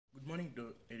morning to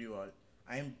everyone.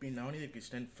 I am P. Navneet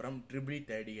Krishnan from Tribly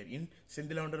third year in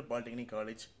Sindhilaundar Polytechnic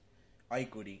College,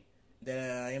 Aikudi.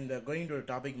 I am going to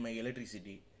topic my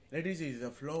electricity. Electricity is the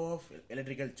flow of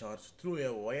electrical charge through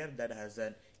a wire that has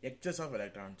an excess of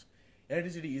electrons.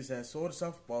 Electricity is a source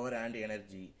of power and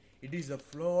energy. It is the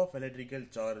flow of electrical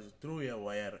charge through a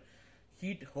wire.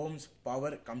 Heat homes,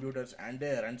 power computers, and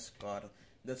runs car.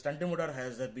 The shunt motor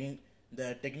has been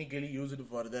technically used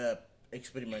for the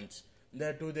experiments.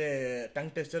 To the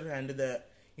tongue tester and the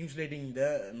insulating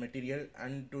the material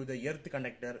and to the earth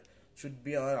conductor should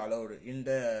be are allowed in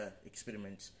the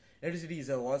experiments. Electricity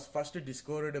was first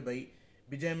discovered by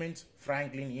Benjamin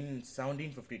Franklin in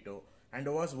 1752 and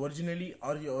was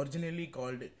originally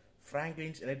called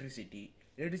Franklin's electricity.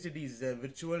 Electricity is a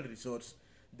virtual resource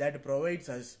that provides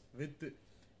us with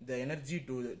the energy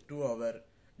to our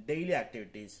daily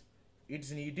activities. It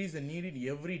is needed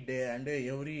every day and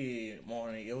every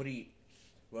morning, every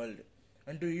world.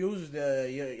 And to use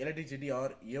the electricity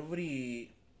or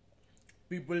every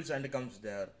peoples and comes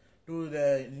there. To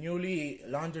the newly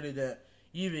launched the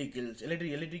e-vehicles,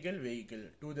 electrical vehicle,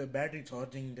 to the battery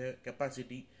charging the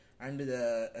capacity and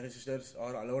the resistors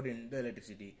are allowed in the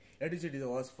electricity. Electricity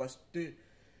was first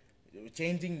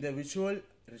changing the visual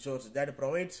resource that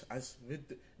provides us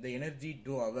with the energy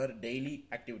to our daily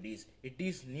activities. It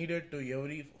is needed to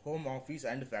every home, office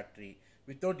and factory.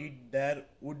 Without it, there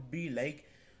would be like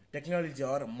technology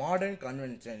or modern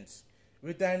conventions.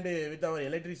 With our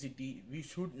electricity, we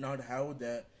should not have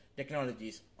the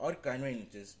technologies or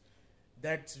conveniences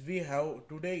that we have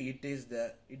today.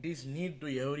 It is need to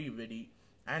everybody,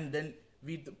 and then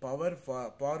with power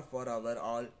for our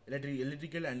all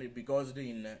electrical and because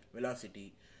in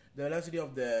velocity, the velocity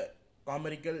of the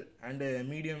numerical and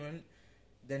medium, and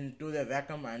then to the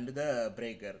vacuum and the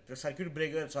breaker. The circuit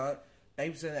breakers are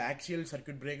types of axial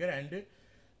circuit breaker and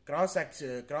cross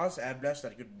air blast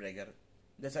circuit breaker.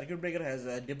 The circuit breaker has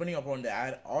depending upon the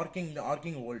arcing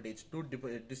voltage to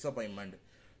disappointment.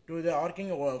 To the arcing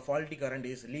faulty current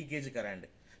is leakage current.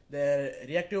 The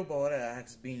reactive power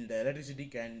has been the electricity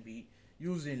can be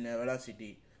used in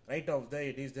velocity. Right of the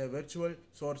it is the virtual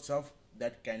source of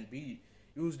that can be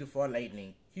used for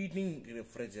lighting, heating,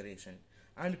 refrigeration,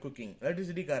 and cooking.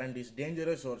 Electricity current is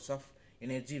dangerous source of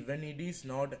energy when it is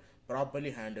not properly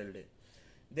handled.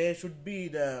 There should be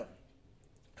the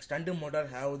shunt motor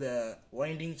have the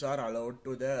windings are allowed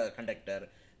to the conductor.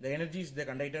 The energy is the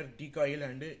conductor D coil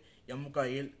and M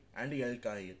coil and L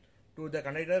coil. To the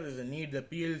conductor is need the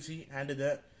PLC and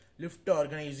the lift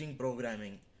organizing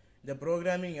programming. The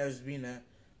programming has been a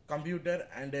computer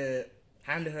and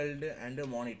handheld and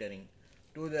monitoring.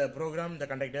 To the program the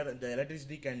conductor, the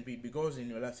electricity can be because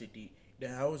in velocity the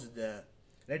house the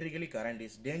electrically current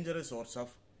is dangerous source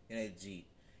of energy.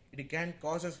 It can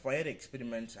causes fire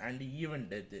experiments and even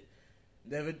death.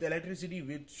 With electricity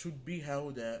which should be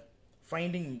have the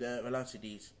finding the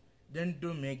velocities then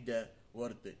to make the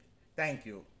worth. Thank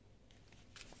you.